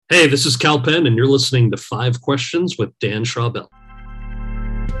Hey, this is Cal Penn, and you're listening to Five Questions with Dan Schawbell.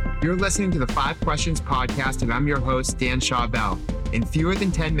 You're listening to the Five Questions podcast, and I'm your host, Dan Schawbell. In fewer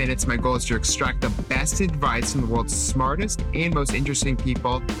than 10 minutes, my goal is to extract the best advice from the world's smartest and most interesting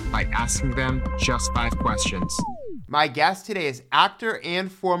people by asking them just 5 questions. My guest today is actor and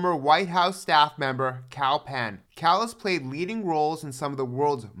former White House staff member Cal Penn. Cal has played leading roles in some of the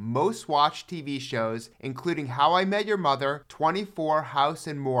world's most watched TV shows, including How I Met Your Mother, 24, House,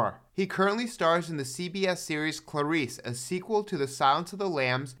 and more. He currently stars in the CBS series Clarice, a sequel to The Silence of the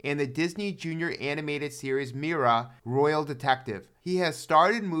Lambs, and the Disney Junior animated series Mira, Royal Detective. He has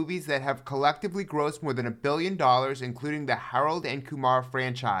starred in movies that have collectively grossed more than $1 billion, including the Harold and Kumar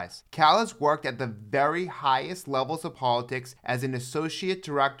franchise. Cal has worked at the very highest levels of politics as an associate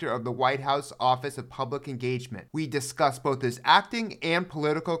director of the White House Office of Public Engagement. We discuss both his acting and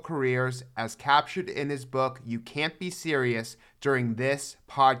political careers as captured in his book, You Can't Be Serious, during this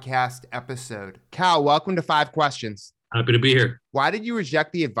podcast episode. Cal, welcome to Five Questions. Happy to be here. Why did you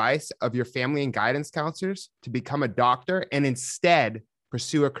reject the advice of your family and guidance counselors to become a doctor and instead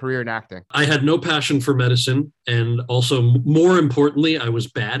pursue a career in acting? I had no passion for medicine, and also, more importantly, I was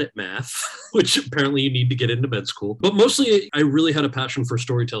bad at math, which apparently you need to get into med school. But mostly, I really had a passion for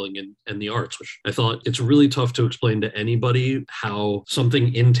storytelling and the arts, which I thought it's really tough to explain to anybody how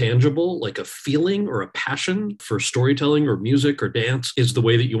something intangible, like a feeling or a passion for storytelling or music or dance, is the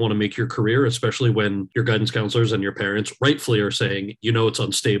way that you want to make your career, especially when your guidance counselors and your parents rightfully are saying, it's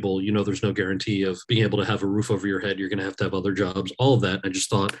unstable, there's no guarantee of being able to have a roof over your head, you're going to have other jobs, all of that. I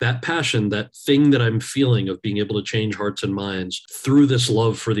just thought that passion, that thing that I'm feeling of being able to change hearts and minds through this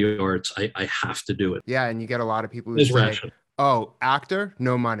love for the arts, I have to do it. Yeah, and you get a lot of people who say, oh, actor,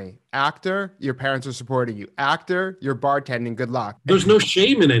 no money. Actor, your parents are supporting you. Actor, you're bartending, good luck. There's no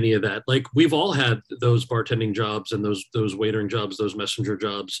shame in any of that. Like, we've all had those bartending jobs and those waitering jobs, those messenger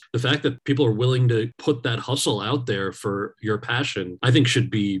jobs. The fact that people are willing to put that hustle out there for your passion, I think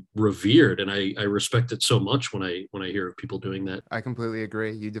should be revered. And I respect it so much when I hear of people doing that. I completely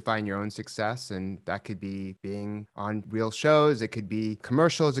agree. You define your own success, and that could be being on real shows. It could be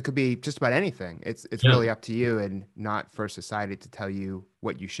commercials. It could be just about anything. It's really up to you and not for society to tell you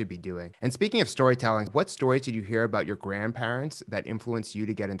what you should be doing. And speaking of storytelling, what stories did you hear about your grandparents that influenced you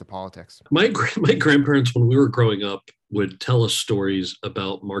to get into politics? My grandparents, when we were growing up, would tell us stories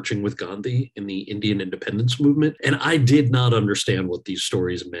about marching with Gandhi in the Indian independence movement. And I did not understand what these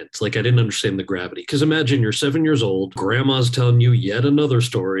stories meant. Like, I didn't understand the gravity. Because imagine you're 7 years old, grandma's telling you yet another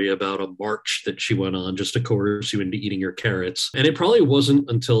story about a march that she went on just to coerce you into eating your carrots. And it probably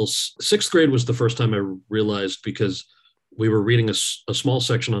wasn't until 6th grade was the first time I realized, because we were reading a small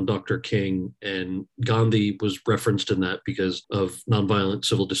section on Dr. King, and Gandhi was referenced in that because of nonviolent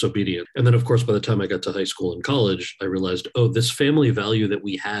civil disobedience. And then, of course, by the time I got to high school and college, I realized, this family value that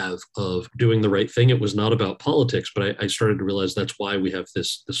we have of doing the right thing, it was not about politics, but I started to realize that's why we have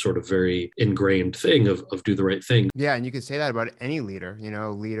this sort of very ingrained thing of do the right thing. Yeah, and you could say that about any leader,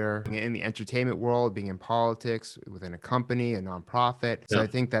 leader in the entertainment world, being in politics, within a company, a nonprofit. So I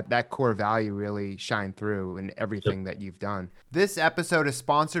think that core value really shined through in everything that you've done. This episode is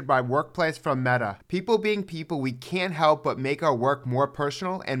sponsored by Workplace from Meta. People being people, we can't help but make our work more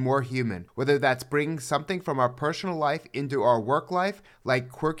personal and more human. Whether that's bringing something from our personal life into our work life,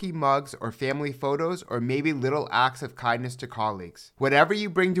 like quirky mugs or family photos, or maybe little acts of kindness to colleagues. Whatever you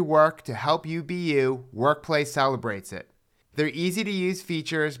bring to work to help you be you, Workplace celebrates it. Their easy-to-use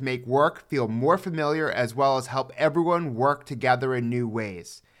features make work feel more familiar, as well as help everyone work together in new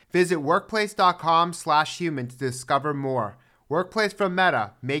ways. Visit workplace.com/human to discover more. Workplace from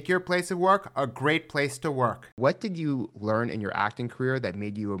Meta. Make your place of work a great place to work. What did you learn in your acting career that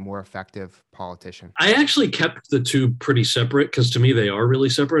made you a more effective politician? I actually kept the two pretty separate, because to me they are really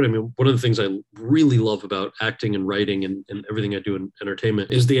separate. I mean, one of the things I really love about acting and writing and everything I do in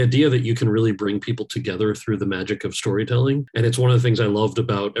entertainment is the idea that you can really bring people together through the magic of storytelling. And it's one of the things I loved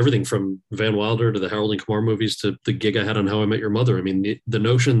about everything from Van Wilder to the Harold and Kumar movies to the gig I had on How I Met Your Mother. I mean, the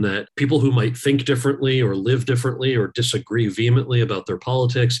notion that people who might think differently or live differently or disagree vehemently about their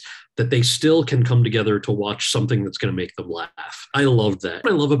politics, that they still can come together to watch something that's going to make them laugh. I loved that.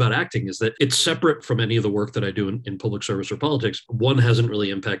 What I love about acting is that it's separate from any of the work that I do in public service or politics. One hasn't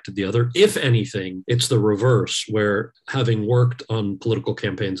really impacted the other. If anything, it's the reverse, where having worked on political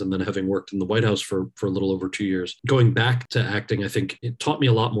campaigns and then having worked in the White House for a little over 2 years, going back to acting, I think it taught me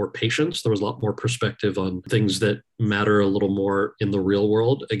a lot more patience. There was a lot more perspective on things that matter a little more in the real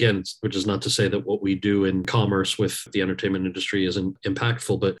world. Again, which is not to say that what we do in commerce with the entertainment industry isn't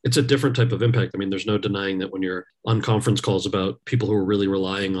impactful, but it's a different type of impact. I mean, there's no denying that when you're on conference calls about people who are really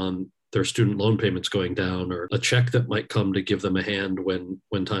relying on their student loan payments going down, or a check that might come to give them a hand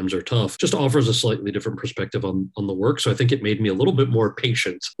when times are tough, just offers a slightly different perspective on the work. So I think it made me a little bit more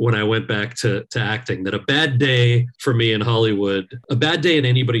patient when I went back to acting. That a bad day for me in Hollywood, a bad day in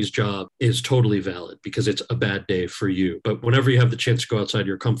anybody's job is totally valid because it's a bad day for you. But whenever you have the chance to go outside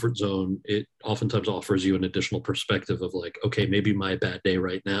your comfort zone, it oftentimes offers you an additional perspective of like, okay, maybe my bad day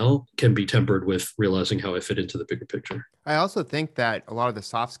right now can be tempered with realizing how I fit into the bigger picture. I also think that a lot of the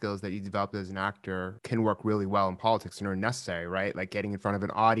soft skills that you develop as an actor can work really well in politics and are necessary, right? Like getting in front of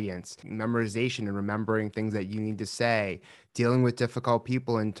an audience, memorization and remembering things that you need to say, dealing with difficult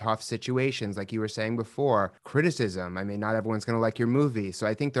people in tough situations, like you were saying before, criticism. I mean, not everyone's going to like your movie. So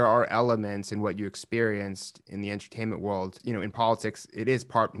I think there are elements in what you experienced in the entertainment world. You know, in politics, it is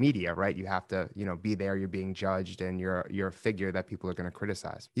part media, right? You have to, be there, you're being judged, and you're a figure that people are going to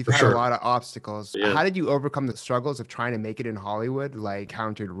criticize. You've had a lot of obstacles. Yeah. How did you overcome the struggles of trying to make it in Hollywood, like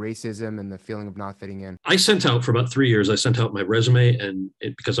countered racism and the feeling of not fitting in? I sent out, for about 3 years, I sent out my resume, and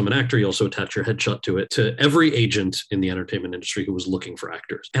because I'm an actor, you also attach your headshot to it, to every agent in the entertainment industry who was looking for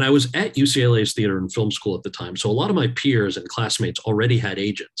actors. And I was at UCLA's theater and film school at the time. So a lot of my peers and classmates already had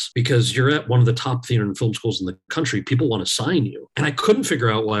agents, because you're at one of the top theater and film schools in the country. People want to sign you. And I couldn't figure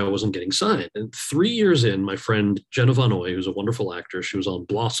out why I wasn't getting signed. And 3 years in, my friend Jenna Von Oy, who's a wonderful actor, she was on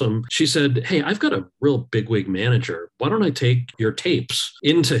Blossom. She said, hey, I've got a real bigwig manager. Why don't I take your tapes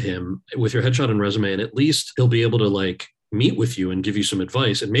into him with your headshot and resume, and at least he'll be able to meet with you and give you some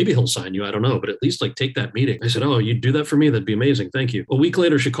advice, and maybe he'll sign you. I don't know, but at least take that meeting. I said, oh, you'd do that for me? That'd be amazing. Thank you. A week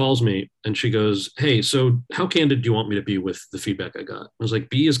later, she calls me and she goes, hey, so how candid do you want me to be with the feedback I got? I was like,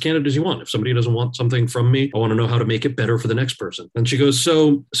 be as candid as you want. If somebody doesn't want something from me, I want to know how to make it better for the next person. And she goes,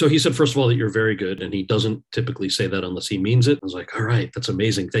 so he said, first of all, that you're very good. And he doesn't typically say that unless he means it. I was like, all right, that's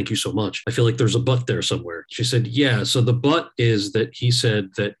amazing. Thank you so much. I feel like there's a but there somewhere. She said, yeah. So the but is that he said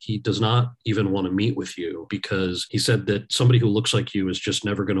that he does not even want to meet with you, because he said that somebody who looks like you is just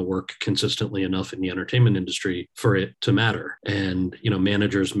never going to work consistently enough in the entertainment industry for it to matter. And,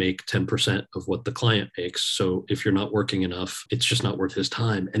 managers make 10% of what the client makes. So if you're not working enough, it's just not worth his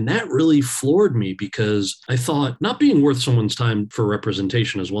time. And that really floored me, because I thought not being worth someone's time for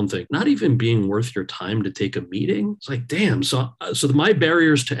representation is one thing, not even being worth your time to take a meeting. It's like, damn. So my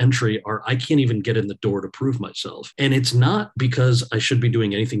barriers to entry are, I can't even get in the door to prove myself. And it's not because I should be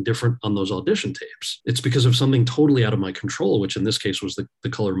doing anything different on those audition tapes. It's because of something totally out of my control, which in this case was the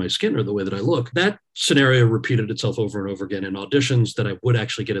color of my skin or the way that I look. That scenario repeated itself over and over again in auditions that I would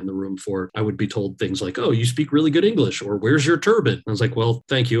actually get in the room for. I would be told things like, oh, you speak really good English, or where's your turban? I was like, well,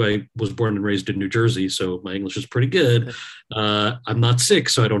 thank you. I was born and raised in New Jersey, so my English is pretty good. I'm not sick,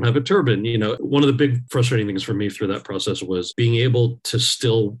 so I don't have a turban. One of the big frustrating things for me through that process was being able to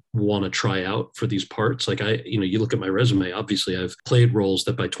still want to try out for these parts. Like you look at my resume, obviously I've played roles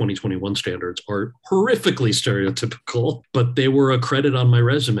that by 2021 standards are horrifically stereotypical, but they were a credit on my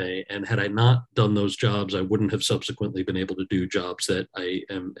resume. And had I not done those jobs, I wouldn't have subsequently been able to do jobs that I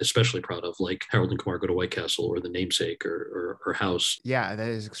am especially proud of, like Harold and Kumar Go to White Castle, or The Namesake, or House. Yeah, that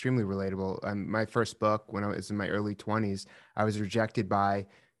is extremely relatable. My first book, when I was in my early 20s, I was rejected by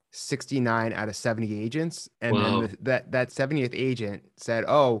 69 out of 70 agents. And wow. Then that 70th agent said,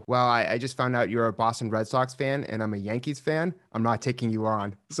 oh, well, I just found out you're a Boston Red Sox fan and I'm a Yankees fan. I'm not taking you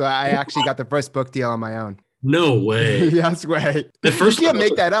on. So I actually got the first book deal on my own. No way. Yes way. At first, you can't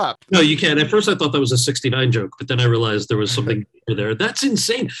make that up. No, you can't. At first, I thought that was a 69 joke, but then I realized there was something there. That's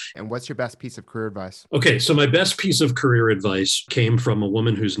insane. And what's your best piece of career advice? Okay, so my best piece of career advice came from a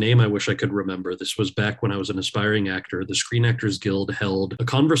woman whose name I wish I could remember. This was back when I was an aspiring actor. The Screen Actors Guild held a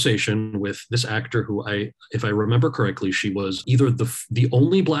conversation with this actor who if I remember correctly, she was either the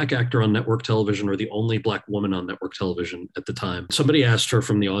only Black actor on network television or the only Black woman on network television at the time. Somebody asked her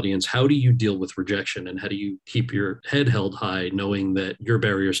from the audience, how do you deal with rejection, and how do you keep your head held high knowing that your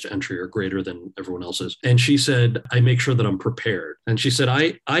barriers to entry are greater than everyone else's? And she said, I make sure that I'm prepared. And she said,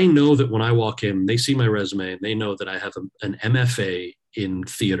 I know that when I walk in, they see my resume and they know that I have an MFA in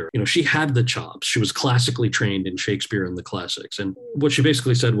theater. She had the chops. She was classically trained in Shakespeare and the classics. And what she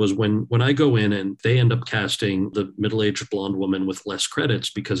basically said was, when I go in and they end up casting the middle-aged blonde woman with less credits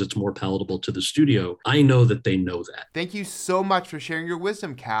because it's more palatable to the studio, I know that they know that. Thank you so much for sharing your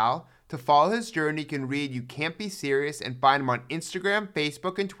wisdom, Cal. To follow his journey, you can read You Can't Be Serious and find him on Instagram,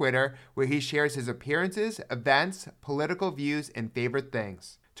 Facebook, and Twitter, where he shares his appearances, events, political views, and favorite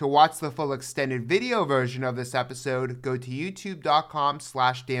things. To watch the full extended video version of this episode, go to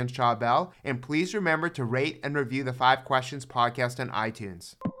youtube.com/Dan Schawbel, and please remember to rate and review the 5 Questions podcast on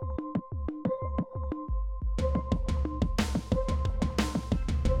iTunes.